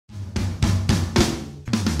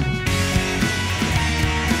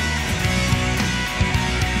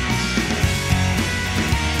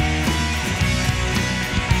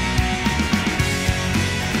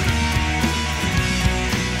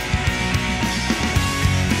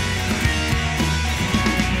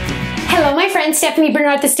Hello, my friend Stephanie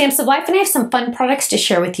Barnard at the Stamps of Life, and I have some fun products to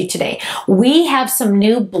share with you today. We have some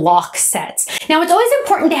new block sets. Now, it's always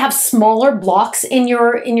important to have smaller blocks in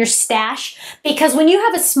your stash, because when you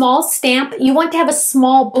have a small stamp, you want to have a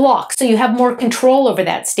small block so you have more control over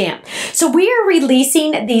that stamp. So we are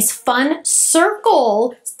releasing these fun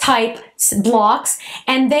circle type blocks,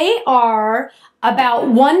 and they are about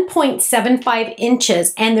 1.75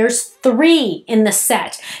 inches, and there's 3 in the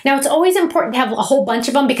set. Now, it's always important to have a whole bunch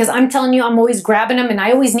of them, because I'm telling you, I'm always grabbing them and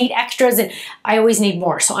I always need extras and I always need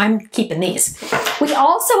more, so I'm keeping these. We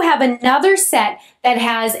also have another set that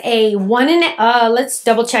has a let's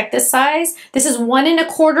double check this size. This is 1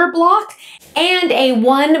 1/4 block and a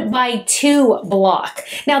 1x2 block.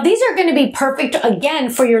 Now, these are going to be perfect again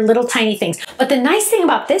for your little tiny things. But the nice thing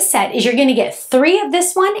about this set is you're going to get 3 of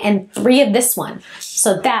this one and 3 of this one.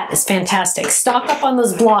 So that is fantastic. Stock up on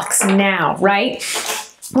those blocks now, right?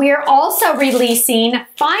 We are also releasing,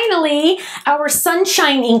 finally, our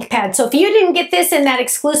Sunshine ink pad. So if you didn't get this in that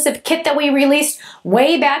exclusive kit that we released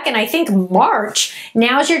way back in, I think, March,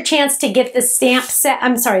 now's your chance to get the stamp set,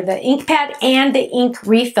 the ink pad and the ink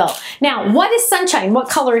refill. Now, what is Sunshine? What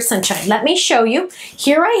color is Sunshine? Let me show you.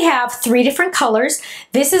 Here I have 3 different colors.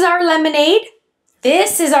 This is our lemonade.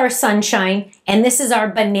 This is our Sunshine, and this is our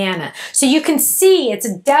banana. So you can see it's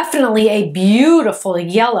definitely a beautiful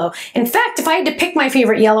yellow. In fact, if I had to pick my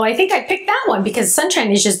favorite yellow, I think I'd pick that one, because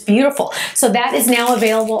Sunshine is just beautiful. So that is now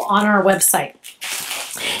available on our website.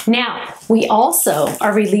 Now, we also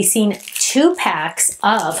are releasing 2 packs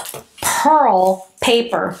of pearl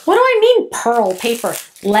paper. What do I mean pearl paper?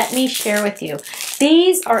 Let me share with you.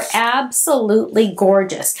 These are absolutely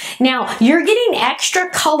gorgeous. Now, you're getting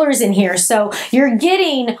extra colors in here. So you're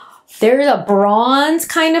getting, there's a bronze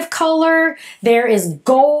kind of color, there is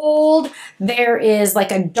gold, there is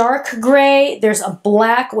like a dark gray, there's a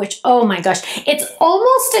black, which, oh my gosh, it's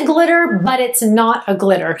almost a glitter, but it's not a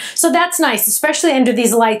glitter. So that's nice, especially under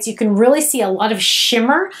these lights. You can really see a lot of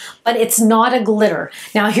shimmer, but it's not a glitter.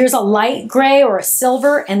 Now, here's a light gray or a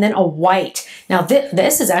silver, and then a white. Now,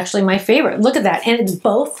 this is actually my favorite. Look at that, and it's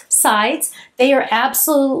both sides. They are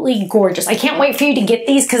absolutely gorgeous. I can't wait for you to get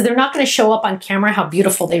these, because they're not going to show up on camera how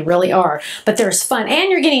beautiful they really are, but there's fun. And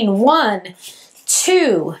you're getting 1,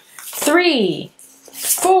 2, 3,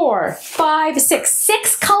 4, 5,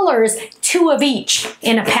 6 colors, 2 of each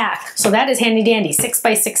in a pack. So that is handy dandy, 6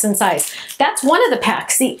 by 6 in size. That's one of the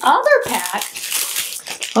packs. The other pack,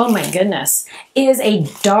 oh my goodness, is a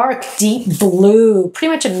dark deep blue, pretty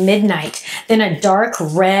much a midnight, then a dark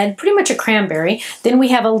red, pretty much a cranberry. Then we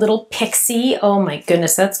have a little pixie. Oh my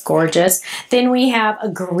goodness, that's gorgeous. Then we have a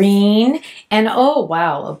green, and oh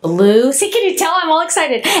wow, a blue. See, can you tell I'm all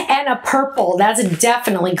excited? And a purple. That's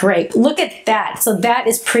definitely great. Look at that. So that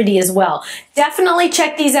is pretty as well. Definitely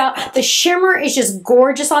check these out. The shimmer is just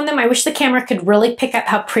gorgeous on them. I wish the camera could really pick up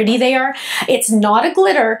how pretty they are. It's not a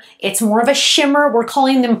glitter. It's more of a shimmer. We're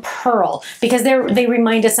calling them pearl, because they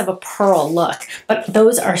remind us of a pearl look, but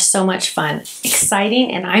those are so much fun,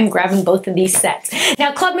 exciting, and I'm grabbing both of these sets.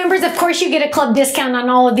 Now, club members, of course, you get a club discount on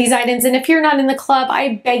all of these items, and if you're not in the club,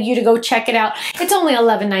 I beg you to go check it out. It's only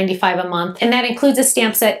 $11.95 a month, and that includes a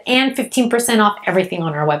stamp set and 15% off everything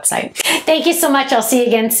on our website. Thank you so much. I'll see you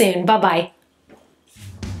again soon. Bye-bye.